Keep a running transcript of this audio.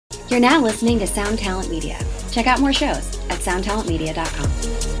You're now listening to Sound Talent Media. Check out more shows at soundtalentmedia.com.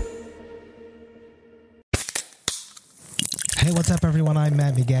 Hey, what's up, everyone? I'm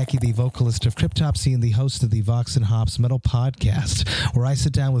Matt Migaki, the vocalist of Cryptopsy and the host of the Vox and Hops Metal Podcast, where I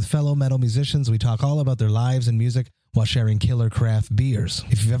sit down with fellow metal musicians. We talk all about their lives and music while sharing killer craft beers.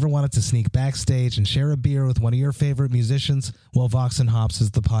 If you've ever wanted to sneak backstage and share a beer with one of your favorite musicians, well, Vox and Hops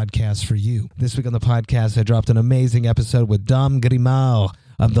is the podcast for you. This week on the podcast, I dropped an amazing episode with Dom Grimal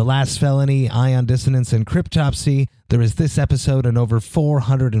of The Last Felony, Ion Dissonance, and Cryptopsy. There is this episode and over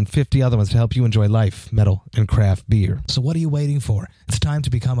 450 other ones to help you enjoy life, metal, and craft beer. So what are you waiting for? It's time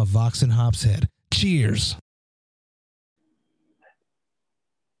to become a Vox and Hops head. Cheers!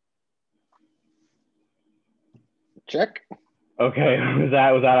 Check. Okay, was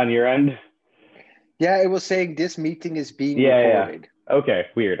that on your end? Yeah, it was saying this meeting is being recorded. Yeah. Okay,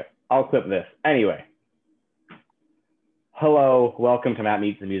 weird. I'll clip this. Anyway. Hello, welcome to Matt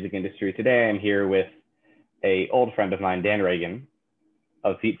Meets the Music Industry. Today I'm here with an old friend of mine, Dan Regan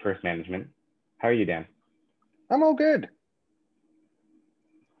of Feet First Management. How are you, Dan? I'm all good.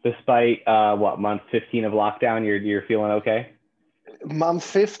 Despite, month 15 of lockdown, you're feeling okay? Month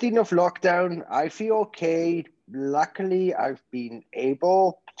 15 of lockdown, I feel okay. Luckily, I've been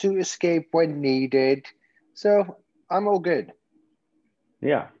able to escape when needed. So I'm all good.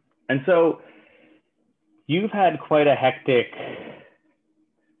 Yeah. And so you've had quite a hectic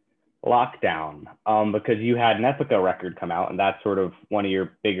lockdown because you had an Epica record come out, and that's sort of one of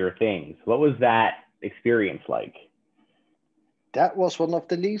your bigger things. What was that experience like? That was one of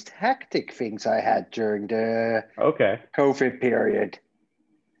the least hectic things I had during the COVID period.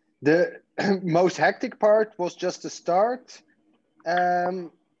 The most hectic part was just the start. The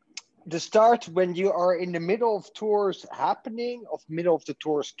start when you are in the middle of tours happening, of middle of the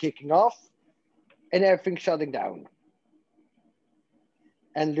tours kicking off, and everything shutting down.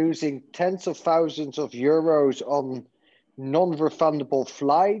 And losing tens of thousands of euros on non-refundable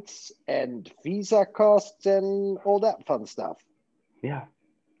flights and visa costs and all that fun stuff. Yeah.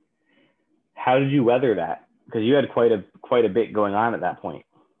 How did you weather that? Because you had quite a bit going on at that point.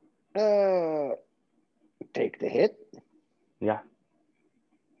 Take the hit. Yeah.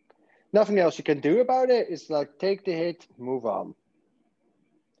 Nothing else you can do about it. It's like, take the hit, move on.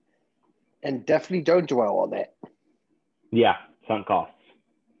 And definitely don't dwell on it. Yeah, sunk costs.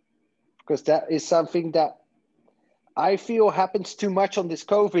 Because that is something that I feel happens too much on this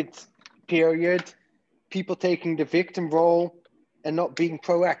COVID period. People taking the victim role and not being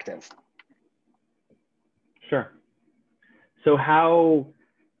proactive. Sure. So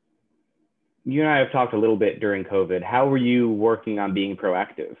you and I have talked a little bit during COVID. How were you working on being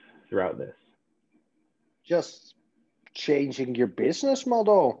proactive throughout this? Just changing your business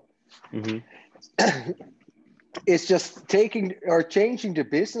model. Mm-hmm. It's just changing the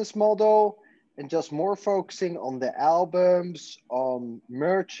business model and just more focusing on the albums, on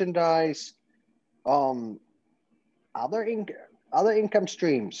merchandise, on other income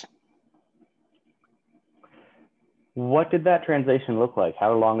streams. What did that translation look like?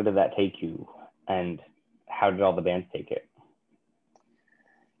 How long did that take you? And how did all the bands take it?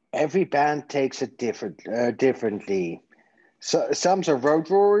 Every band takes it differently. So some are road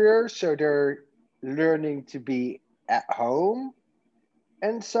warriors, so they're learning to be at home,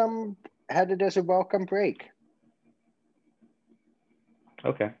 and some had it as a welcome break.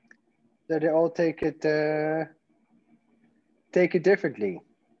 Okay. So they all take it differently.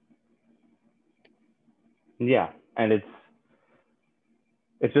 Yeah, and it's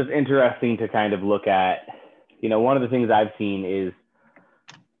just interesting to kind of look at, one of the things I've seen is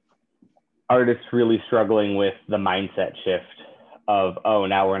artists really struggling with the mindset shift of, oh,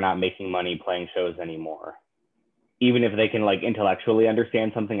 now we're not making money playing shows anymore. Even if they can like intellectually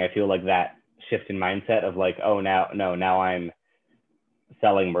understand something, I feel like that shift in mindset of like, oh, now I'm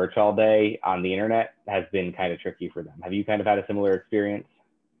selling merch all day on the internet has been kind of tricky for them. Have you kind of had a similar experience?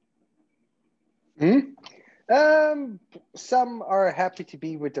 Some are happy to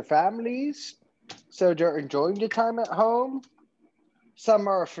be with their families, so they're enjoying the time at home. Some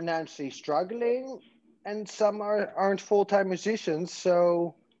are financially struggling, and some aren't full-time musicians,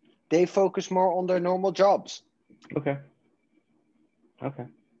 so they focus more on their normal jobs. Okay.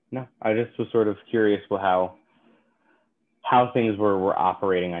 No, I just was sort of curious how things were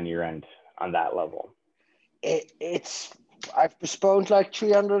operating on your end on that level. I've postponed like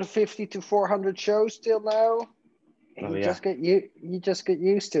 350 to 400 shows till now, and you just get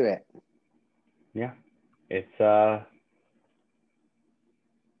used to it. Yeah, it's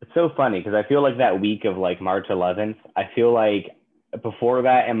so funny because I feel like that week of like March 11th, I feel like before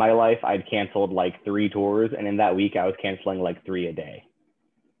that in my life, I'd canceled like 3 tours, and in that week I was canceling like 3 a day.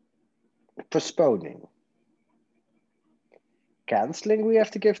 postponing. Canceling, we have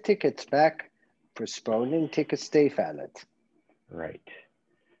to give tickets back. Postponing, tickets stay valid. Right.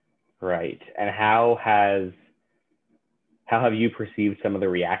 And how have you perceived some of the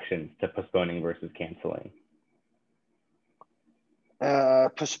reactions to postponing versus canceling?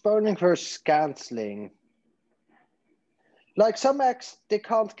 Postponing versus canceling. Like some acts, they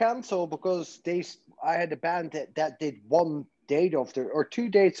can't cancel because I had a band that did 1 date or 2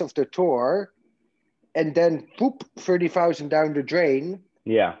 dates of the tour, and then poop 30,000 down the drain.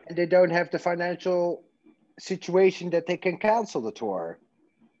 Yeah. And they don't have the financial situation that they can cancel the tour.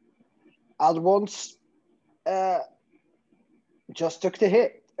 Other ones just took the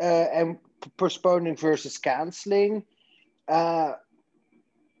hit. And postponing versus canceling.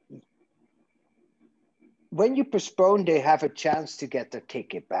 When you postpone, they have a chance to get their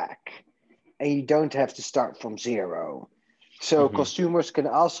ticket back, and you don't have to start from zero. So consumers can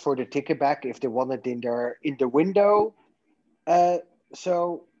ask for the ticket back if they want it in the window.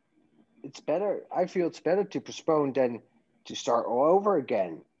 So it's better. I feel it's better to postpone than to start all over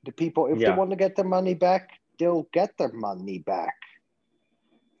again. The people, if they want to get their money back, they'll get their money back.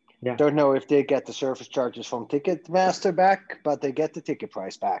 Yeah. Don't know if they get the service charges from Ticketmaster back, but they get the ticket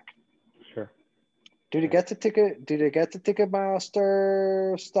price back. Sure. Do they get the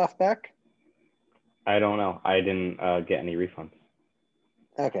Ticketmaster stuff back? I don't know. I didn't get any refunds.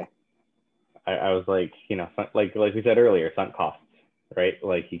 Okay. I was like, like we said earlier, sunk costs, right?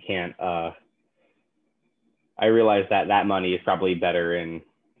 Like you can't. I realized that money is probably better in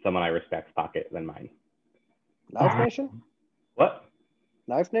someone I respect's pocket than mine. Live Nation? What?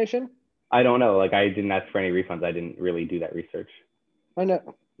 Live Nation? I don't know. Like I didn't ask for any refunds. I didn't really do that research. I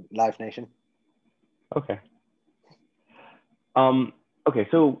know. Live Nation. Okay. Okay,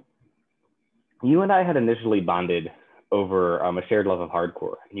 so you and I had initially bonded over a shared love of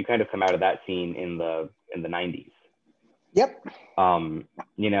hardcore, and you kind of come out of that scene in the 90s. Yep.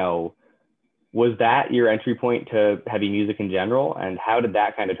 Was that your entry point to heavy music in general, and how did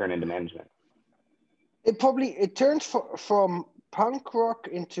that kind of turn into management? It turned from punk rock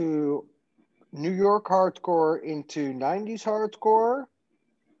into New York hardcore into 90s hardcore,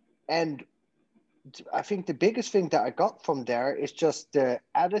 and I think the biggest thing that I got from there is just the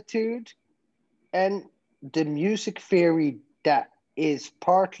attitude and the music theory that is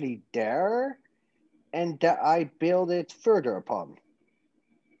partly there and that I build it further upon.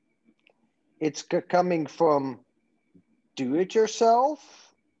 It's coming from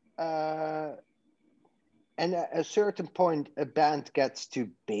do-it-yourself, and at a certain point, a band gets too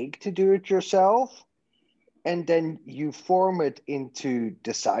big to do it yourself, and then you form it into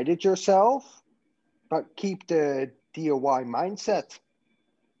decide it yourself, but keep the DIY mindset.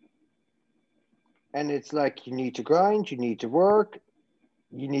 And it's like you need to grind, you need to work,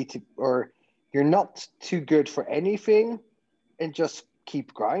 or you're not too good for anything, and just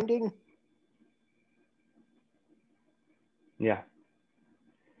keep grinding. Yeah.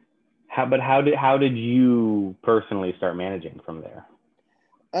 How did you personally start managing from there?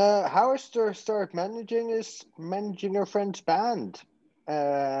 How I started managing is managing a friend's band,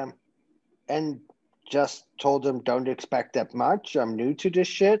 and just told them don't expect that much. I'm new to this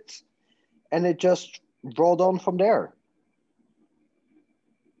shit, and it just rolled on from there.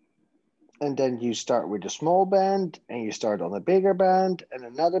 And then you start with a small band, and you start on a bigger band, and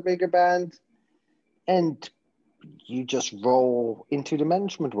another bigger band, and you just roll into the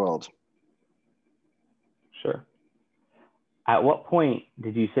management world. Sure. At what point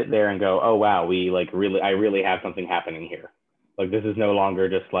did you sit there and go, oh, wow, I really have something happening here? Like, this is no longer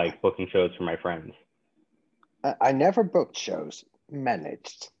just like booking shows for my friends. I never booked shows,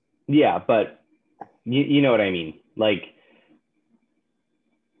 managed. Yeah, but you know what I mean? Like,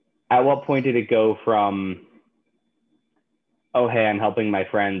 at what point did it go from, oh, hey, I'm helping my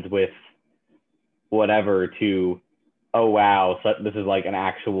friends with whatever, to, oh, wow, so this is like an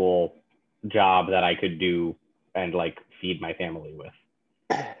actual job that I could do and like feed my family with?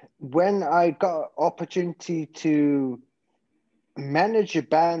 When I got opportunity to manage a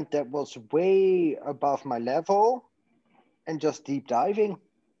band that was way above my level and just deep diving.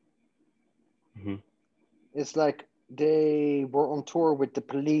 Mm-hmm. It's like they were on tour with the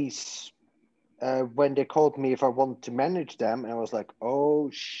Police when they called me if I wanted to manage them, and I was like, oh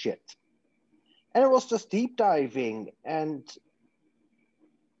shit. And it was just deep diving, and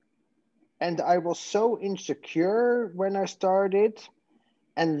I was so insecure when I started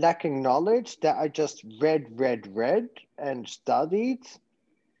and lacking knowledge that I just read and studied,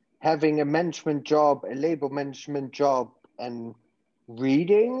 having a management job, a label management job, and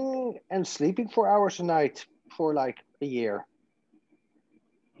reading and sleeping 4 hours a night for like a year.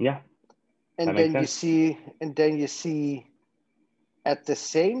 Yeah. And then you see, at the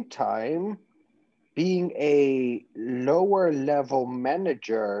same time, being a lower level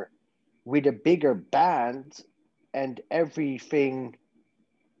manager with a bigger band and everything,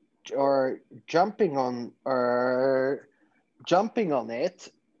 or jumping on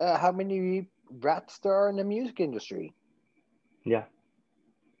it, how many rats there are in the music industry? Yeah.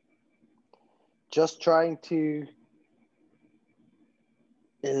 Just trying to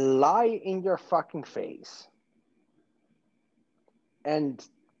lie in your fucking face. And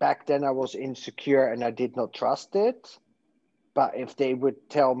back then I was insecure and I did not trust it. But if they would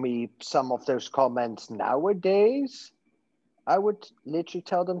tell me some of those comments nowadays, I would literally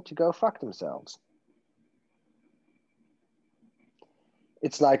tell them to go fuck themselves.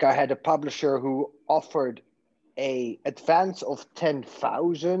 It's like I had a publisher who offered a advance of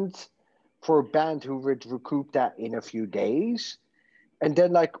 10,000 for a band who would recoup that in a few days. And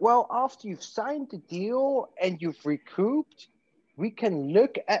then like, well, after you've signed the deal and you've recouped, we can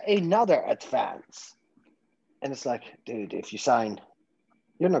look at another advance. And it's like, dude, if you sign,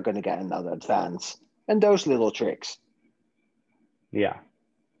 you're not going to get another advance. And those little tricks. Yeah.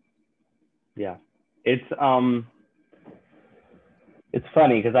 Yeah. It's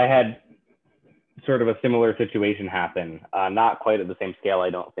funny because I had sort of a similar situation happen. Not quite at the same scale, I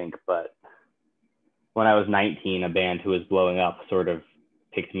don't think, but when I was 19, a band who was blowing up sort of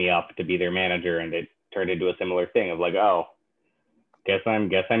picked me up to be their manager, and it turned into a similar thing of like, oh, guess I'm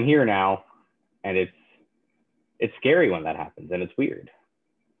here now. And it's scary when that happens, and it's weird.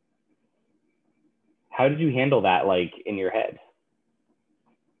 How did you handle that, like, in your head?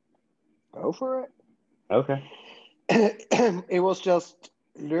 Go for it. Okay. It was just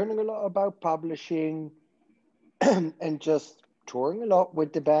learning a lot about publishing and just touring a lot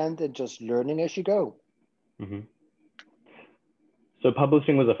with the band and just learning as you go. Mm-hmm. So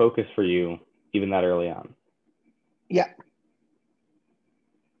publishing was a focus for you even that early on? Yeah.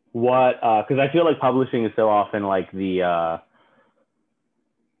 What, because I feel like publishing is so often like the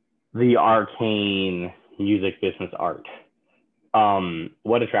arcane music business art.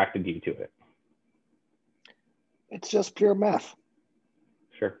 What attracted you to it? It's just pure math.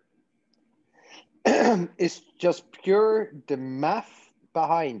 Sure. It's just pure the math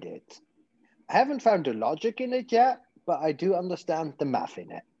behind it. I haven't found the logic in it yet, but I do understand the math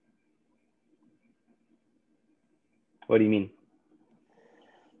in it. What do you mean?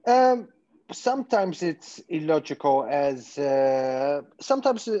 Sometimes it's illogical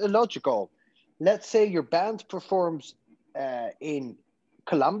sometimes illogical. Let's say your band performs in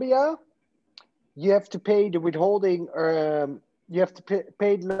Colombia. You have to pay the withholding, you have to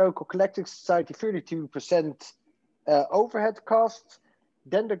pay the local collecting society 32% overhead costs.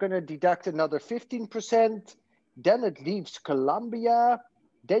 Then they're going to deduct another 15%. Then it leaves Colombia.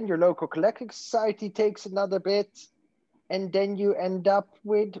 Then your local collecting society takes another bit. And then you end up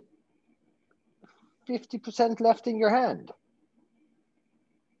with 50% left in your hand.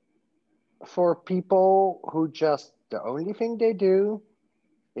 For people who just, the only thing they do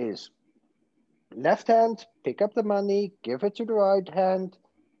is left hand, pick up the money, give it to the right hand,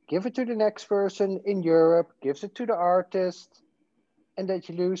 give it to the next person in Europe, gives it to the artist, and then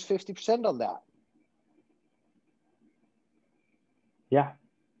you lose 50% on that. Yeah.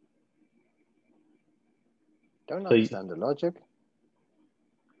 Don't understand the logic.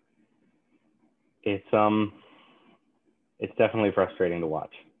 It's definitely frustrating to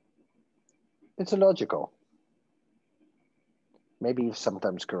watch. It's illogical. Maybe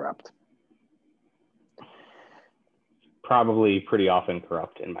sometimes corrupt. Probably pretty often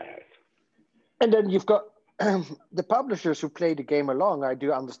corrupt in my eyes. And then you've got the publishers who play the game along. I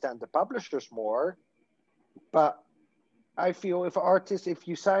do understand the publishers more, but I feel if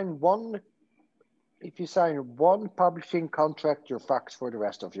you sign one publishing contract, you're fucked for the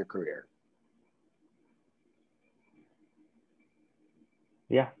rest of your career.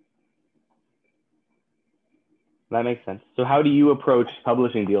 Yeah. That makes sense. So how do you approach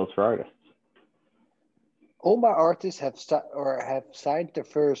publishing deals for artists? All my artists have signed their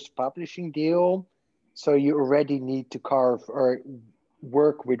first publishing deal, so you already need to carve or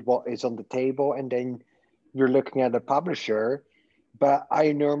work with what is on the table, and then you're looking at a publisher. But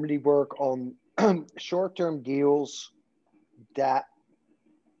I normally work on short-term deals that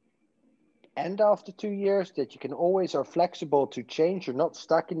end after 2 years, that you can always are flexible to change. You're not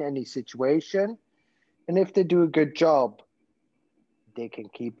stuck in any situation. And if they do a good job, they can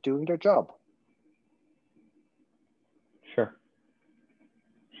keep doing their job.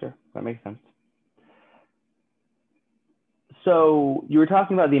 Sure. That makes sense. So you were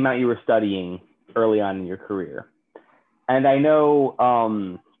talking about the amount you were studying early on in your career. And I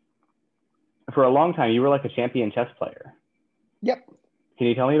know for a long time, you were like a champion chess player. Yep. Can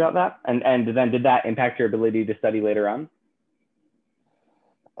you tell me about that? And then did that impact your ability to study later on?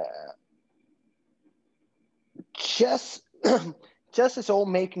 Chess is all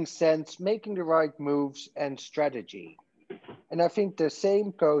making sense, making the right moves and strategy. And I think the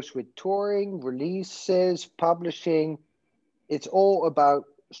same goes with touring, releases, publishing. It's all about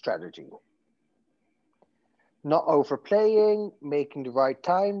strategy. Not overplaying, making the right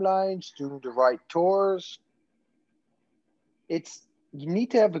timelines, doing the right tours. You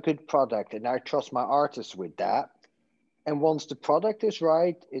need to have a good product, and I trust my artists with that. And once the product is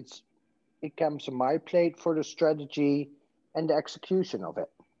right, it comes on my plate for the strategy and the execution of it.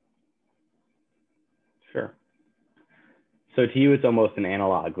 Sure. So to you, it's almost an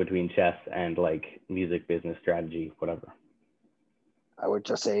analog between chess and like music, business, strategy, whatever. I would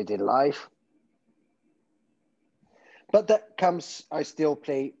just say it in life. But that comes, I still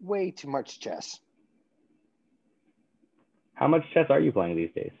play way too much chess. How much chess are you playing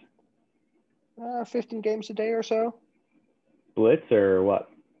these days? 15 games a day or so. Blitz or what?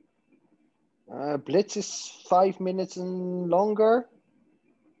 Blitz is 5 minutes and longer.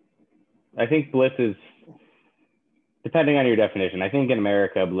 I think Blitz is, depending on your definition, I think in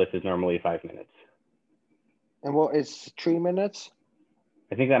America, Blitz is normally 5 minutes. And what is 3 minutes?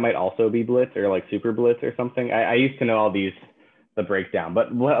 I think that might also be Blitz or like Super Blitz or something. I used to know all these, the breakdown, but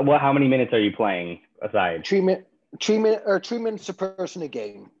how many minutes are you playing aside? 3 minutes a person a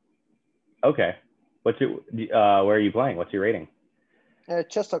game. Okay. Where are you playing? What's your rating?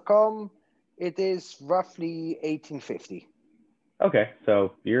 Chess.com, it is roughly 1850. Okay.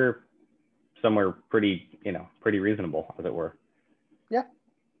 So you're somewhere pretty reasonable, as it were. Yeah.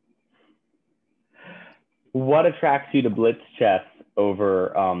 What attracts you to Blitz chess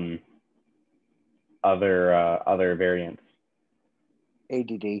over other variants?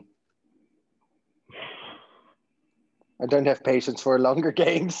 ADD. I don't have patience for longer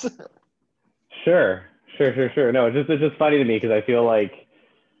games. Sure. No, it's just funny to me because I feel like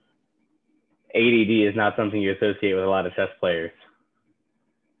ADD is not something you associate with a lot of chess players.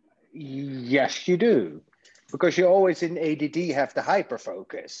 Yes, you do. Because you always in ADD have the hyper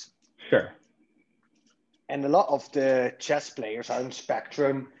focus. Sure. And a lot of the chess players are in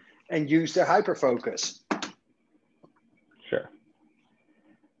Spectrum and use their hyper focus. Sure.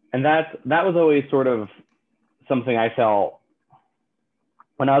 And that was always sort of something I felt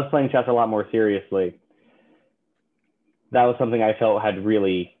when I was playing chess a lot more seriously. That was something I felt had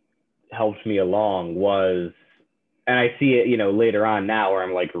really helped me along was, and I see it, later on now where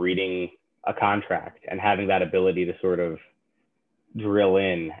I'm like reading a contract and having that ability to sort of drill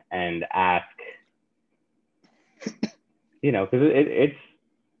in and ask, because it's,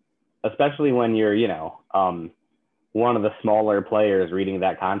 especially when you're, one of the smaller players reading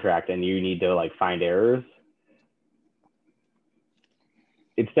that contract and you need to like find errors.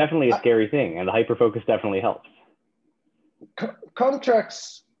 It's definitely a scary thing, and the hyperfocus definitely helps.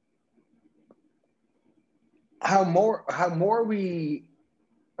 Contracts, how more we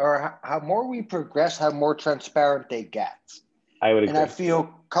progress, how more transparent they get. I would agree. And I feel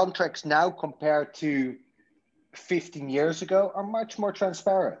contracts now compared to 15 years ago are much more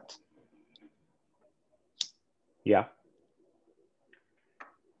transparent. Yeah.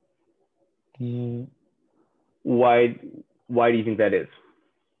 Why do you think that is?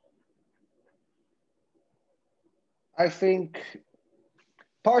 I think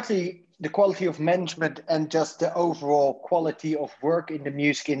partly the quality of management and just the overall quality of work in the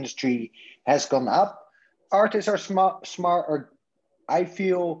music industry has gone up. Artists are smarter, I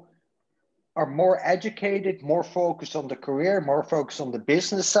feel, are more educated, more focused on the career, more focused on the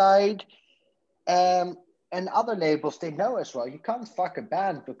business side. And other labels, they know as well, you can't fuck a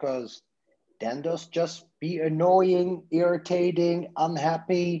band because then they'll just be annoying, irritating,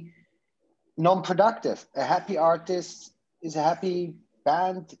 unhappy, non-productive. A happy artist is a happy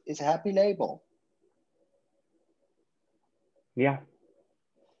band, is a happy label. Yeah.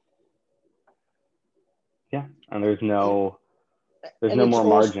 Yeah, and there's no more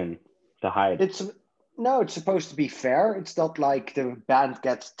margin to hide. It's supposed to be fair. It's not like the band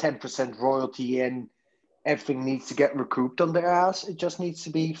gets 10% royalty and everything needs to get recouped on their ass. It just needs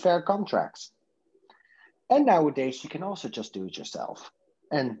to be fair contracts. And nowadays you can also just do it yourself.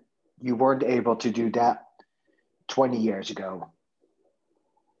 And you weren't able to do that 20 years ago.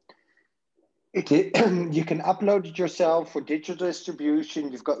 You can upload it yourself for digital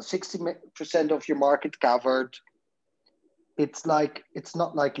distribution. You've got 60% of your market covered. It's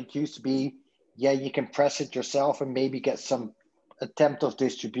not like it used to be. Yeah, you can press it yourself and maybe get some attempt of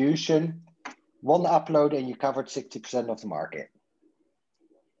distribution. One upload and you covered 60% of the market.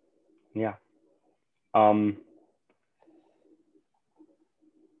 Yeah. When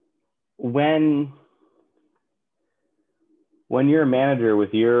you're a manager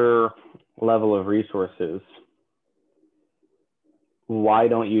with your level of resources, why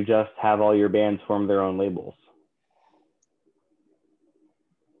don't you just have all your bands form their own labels?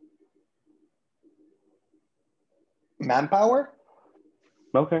 Manpower?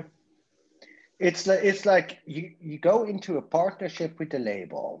 Okay. It's like you go into a partnership with the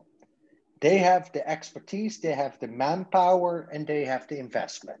label. They have the expertise, they have the manpower, and they have the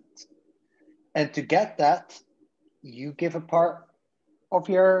investment. And to get that, you give a part of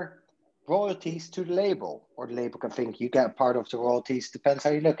your royalties to the label, or the label can think you get a part of the royalties, depends how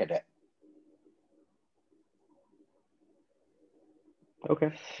you look at it.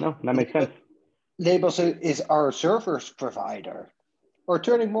 Okay, no, that makes sense. Labels is our service provider, or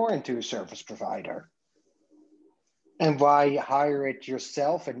turning more into a service provider. And why hire it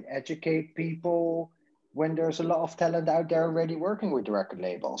yourself and educate people when there's a lot of talent out there already working with the record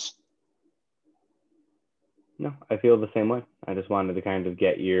labels? No, I feel the same way. I just wanted to kind of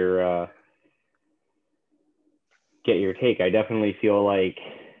get your take. I definitely feel like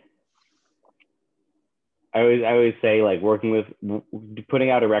I always say, like, putting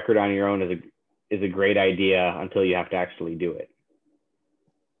out a record on your own is a great idea until you have to actually do it,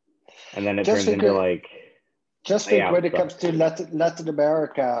 and then it turns into like. Just think when it comes to Latin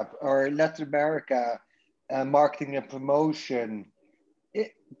America marketing and promotion,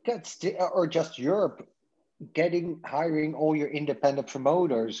 or just Europe, hiring all your independent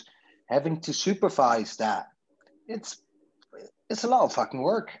promoters, having to supervise that. It's a lot of fucking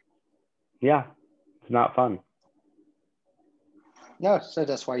work. Yeah, it's not fun. No, so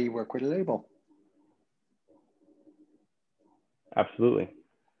that's why you work with a label. Absolutely.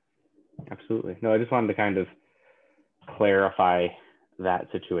 No, I just wanted to kind of clarify that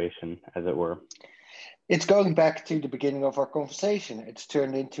situation, as it were. It's going back to the beginning of our conversation. It's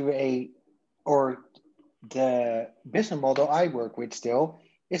turned into the business model I work with still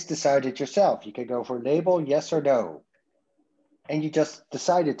is decide it yourself. You can go for a label, yes or no. And you just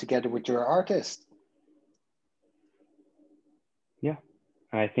decide it together with your artist. Yeah,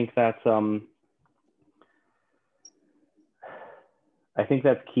 I think that's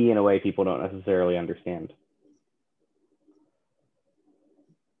key in a way people don't necessarily understand.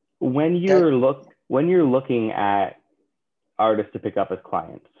 When you're looking at artists to pick up as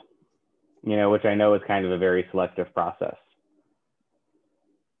clients, which I know is kind of a very selective process,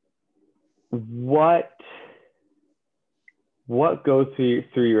 what goes through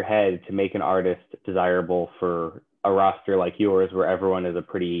your head to make an artist desirable for a roster like yours, where everyone is a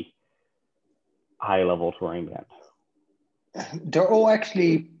pretty high level touring band? They're all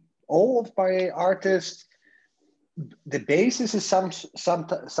of my artists. The basis is some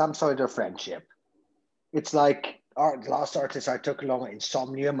sort of friendship. It's like our last artist I took along,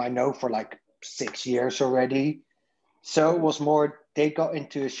 Insomnium, I know for like 6 years already. So it was more, they got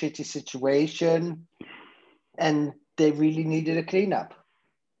into a shitty situation and they really needed a cleanup.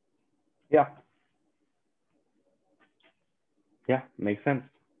 Yeah. Yeah, makes sense.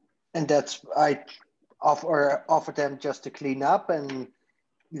 And that's, I offer them just to clean up and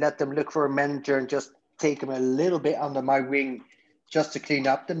let them look for a manager and just take them a little bit under my wing just to clean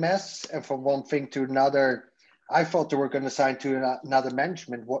up the mess. And from one thing to another, I thought they were going to sign to another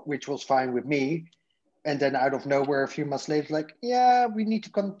management, which was fine with me. And then out of nowhere, a few months later, like, yeah, we need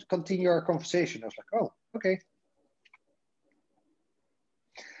to continue our conversation. I was like, oh, okay.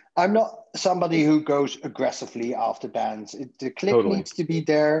 I'm not somebody who goes aggressively after bands. The click needs to be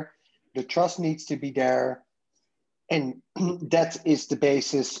there. The trust needs to be there. And that is the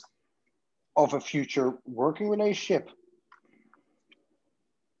basis of a future working relationship.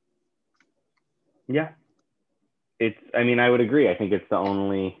 Yeah. I would agree. I think it's the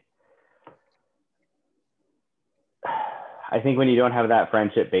only... I think when you don't have that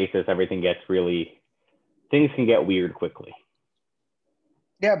friendship basis, things can get weird quickly.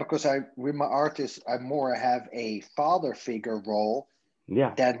 Yeah, because with my artists, I more have a father figure role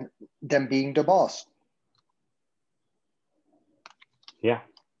than being the boss. Yeah.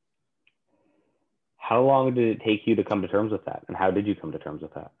 How long did it take you to come to terms with that? And how did you come to terms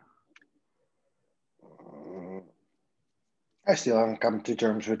with that? I still haven't come to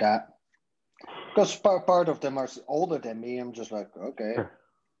terms with that. Because part of them are older than me. I'm just like, okay. Sure.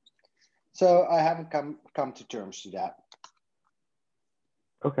 So I haven't come to terms to that.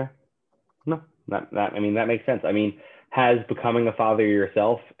 Okay. No, that makes sense. Has becoming a father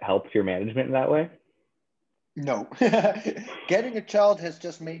yourself helped your management in that way? No. Getting a child has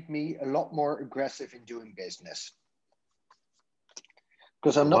just made me a lot more aggressive in doing business.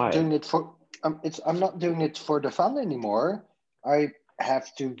 Because I'm not doing it for... I'm not doing it for the fun anymore. I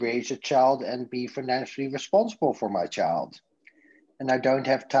have to raise a child and be financially responsible for my child. And I don't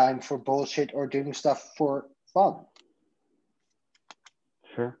have time for bullshit or doing stuff for fun.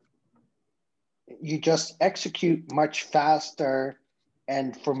 Sure. You just execute much faster.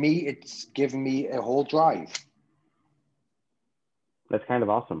 And for me, it's given me a whole drive. That's kind of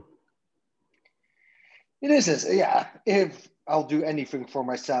awesome. It is, yeah. If I'll do anything for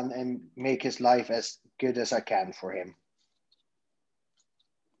my son and make his life as good as I can for him.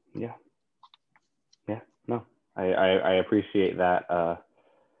 Yeah. Yeah. No, I appreciate that.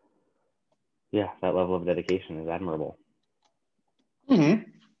 Yeah, that level of dedication is admirable. Mm-hmm.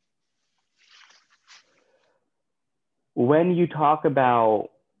 When you talk about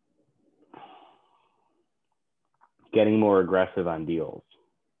getting more aggressive on deals,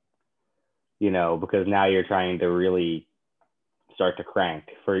 because now you're trying to really start to crank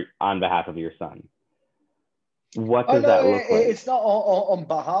on behalf of your son. What does that look like? It's not on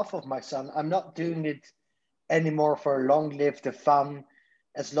behalf of my son. I'm not doing it anymore for long live the fun.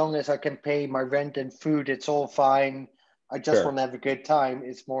 As long as I can pay my rent and food, it's all fine. I just want to have a good time.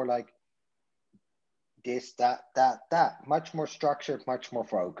 It's more like this, that. Much more structured, much more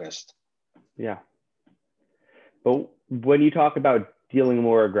focused. Yeah. But when you talk about dealing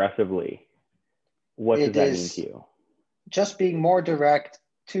more aggressively, what does that mean to you? Just being more direct,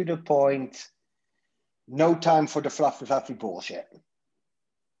 to the point, no time for the fluffy bullshit.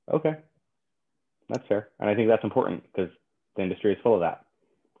 Okay. That's fair. And I think that's important because the industry is full of that.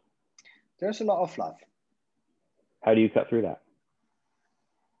 There's a lot of fluff. How do you cut through that?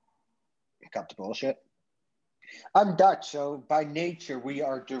 Cut the bullshit. I'm Dutch, so by nature, we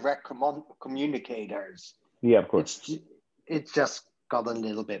are direct communicators. Yeah, of course. It's just got a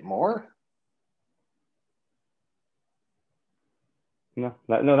little bit more. No,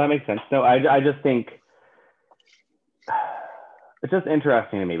 that makes sense. No, I just think it's just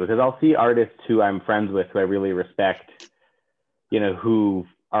interesting to me because I'll see artists who I'm friends with who I really respect, who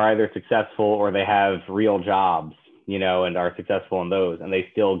are either successful or they have real jobs, and are successful in those, and they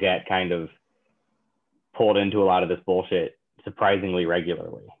still get kind of pulled into a lot of this bullshit surprisingly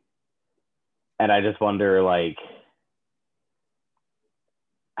regularly. And I just wonder, like,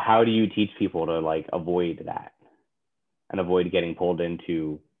 how do you teach people to avoid that and avoid getting pulled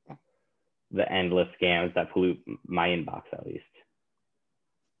into the endless scams that pollute my inbox, at least?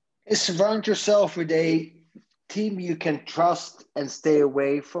 Surround yourself with a team you can trust and stay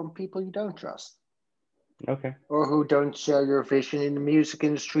away from people you don't trust. Okay. Or who don't share your vision in the music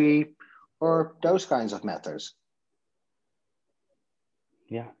industry or those kinds of matters.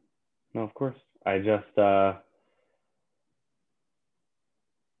 Yeah. No, of course. I just, I'm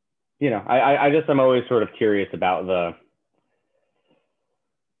always sort of curious about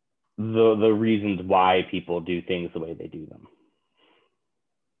the reasons why people do things the way they do them.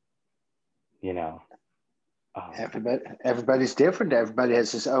 Everybody's different. Everybody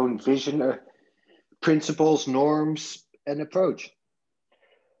has his own vision, principles, norms, and approach.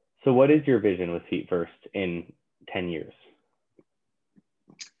 So what is your vision with Feet First in 10 years?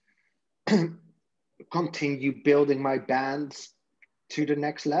 Continue building my bands to the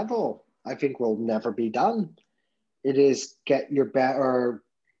next level. I think we'll never be done. It is get your bands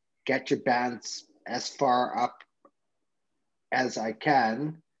as far up as I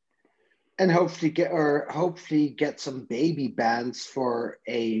can, and hopefully get some baby bands for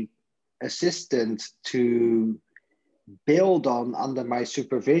a assistant to build on under my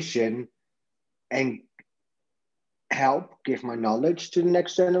supervision and help give my knowledge to the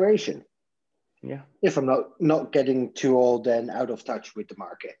next generation. Yeah. If I'm not getting too old and out of touch with the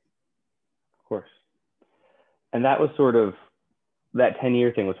market. Of course. And that was sort of, that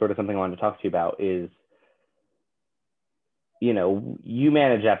 10-year thing was sort of something I wanted to talk to you about is, you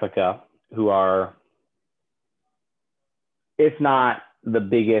manage Epica, who are, if not the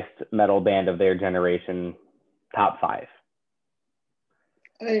biggest metal band of their generation, top 5.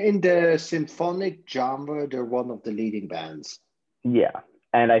 In the symphonic genre, they're one of the leading bands. Yeah.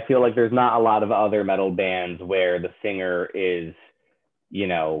 And I feel like there's not a lot of other metal bands where the singer is,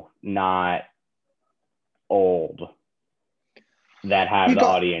 not old that have the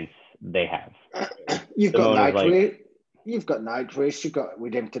audience they have. You've got Nightwish. You've got Nightwish. You've got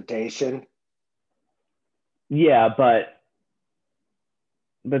With Temptation. Yeah, but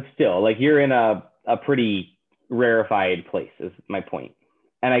still, you're in a pretty rarefied place is my point.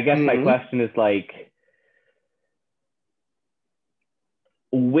 And I guess my question is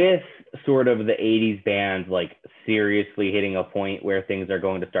with sort of the 80s bands seriously hitting a point where things are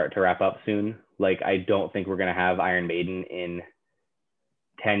going to start to wrap up soon, I don't think we're going to have Iron Maiden in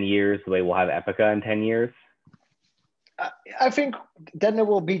 10 years the way we'll have Epica in 10 years? I think then it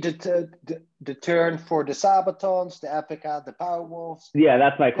will be the turn for the Sabatons, the Epica, the Powerwolves. Yeah,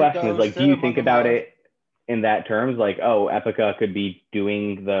 that's my question. Is like, do you think about it in that terms? Like, oh, Epica could be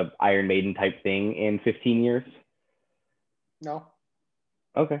doing the Iron Maiden type thing in 15 years? No.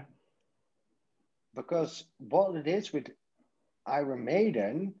 Okay. Because what it is with Iron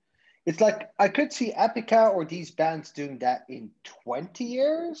Maiden, it's like I could see Epica or these bands doing that in 20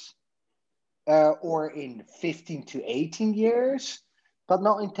 years. Or in 15 to 18 years, but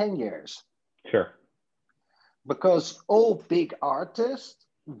not in 10 years. Sure. Because all big artists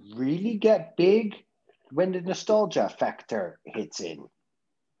really get big when the nostalgia factor hits in.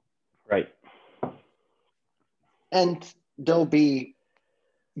 Right. And they'll be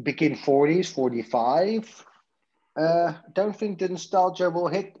begin 40s, 45. Don't think the nostalgia will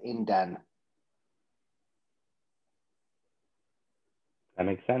hit in then. That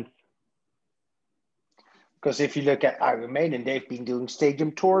makes sense. Because if you look at Iron Maiden, they've been doing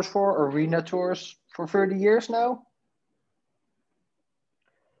stadium tours arena tours for 30 years now.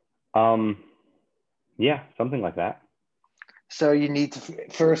 Yeah, something like that. So you need to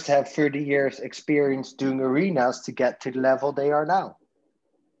first have 30 years experience doing arenas to get to the level they are now.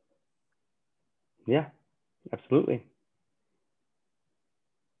 Yeah, absolutely.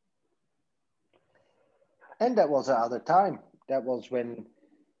 And that was another time. That was when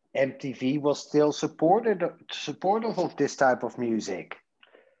MTV was still supportive of this type of music.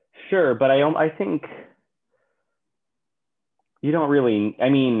 Sure, but I think you don't really, I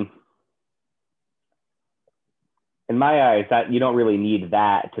mean, in my eyes, that you don't really need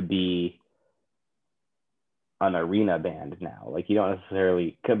that to be an arena band now. Like, you don't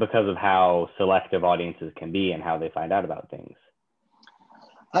necessarily, because of how selective audiences can be and how they find out about things.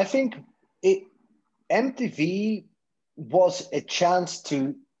 I think MTV was a chance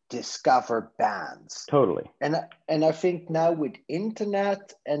to discover bands. Totally. And I think now with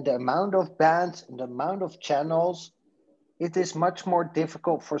internet and the amount of bands and the amount of channels, it is much more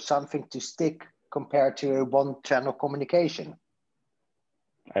difficult for something to stick compared to a one-channel communication.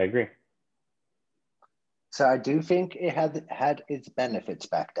 I agree. So I do think it had its benefits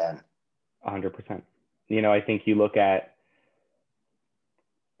back then. 100%. You know, I think you look at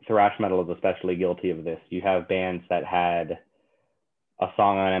thrash metal is especially guilty of this. You have bands that had a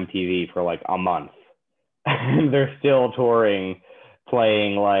song on MTV for like a month and they're still touring,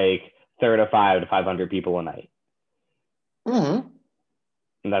 playing like 35 to 500 people a night. Mm-hmm.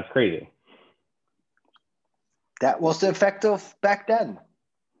 And that's crazy. That was the effect of back then.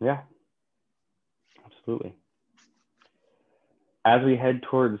 Yeah, absolutely. As we head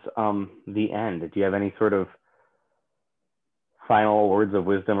towards the end, do you have any sort of final words of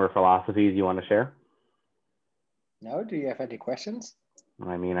wisdom or philosophies you want to share? No, do you have any questions?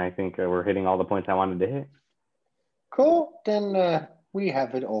 I mean, I think we're hitting all the points I wanted to hit. Cool, then we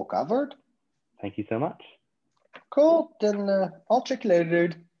have it all covered. Thank you so much. Cool, then I'll check you later,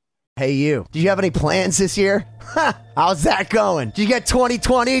 dude. Hey, you. Do you have any plans this year? How's that going? Did you get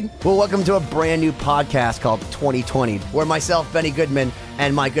 2020'd? Well, welcome to a brand new podcast called 2020'd, where myself, Benny Goodman,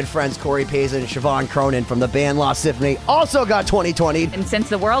 and my good friends Corey Paiza and Siobhan Cronin from the band Lost Symphony also got 2020'd. And since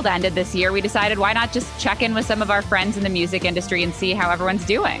the world ended this year, we decided why not just check in with some of our friends in the music industry and see how everyone's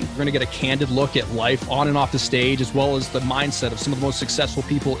doing. We're going to get a candid look at life on and off the stage, as well as the mindset of some of the most successful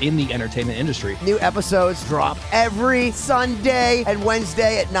people in the entertainment industry. New episodes drop every Sunday and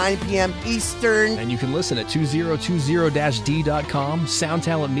Wednesday at 9 p.m. Eastern. And you can listen at 2020-d.com,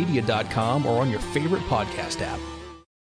 soundtalentmedia.com, or on your favorite podcast app.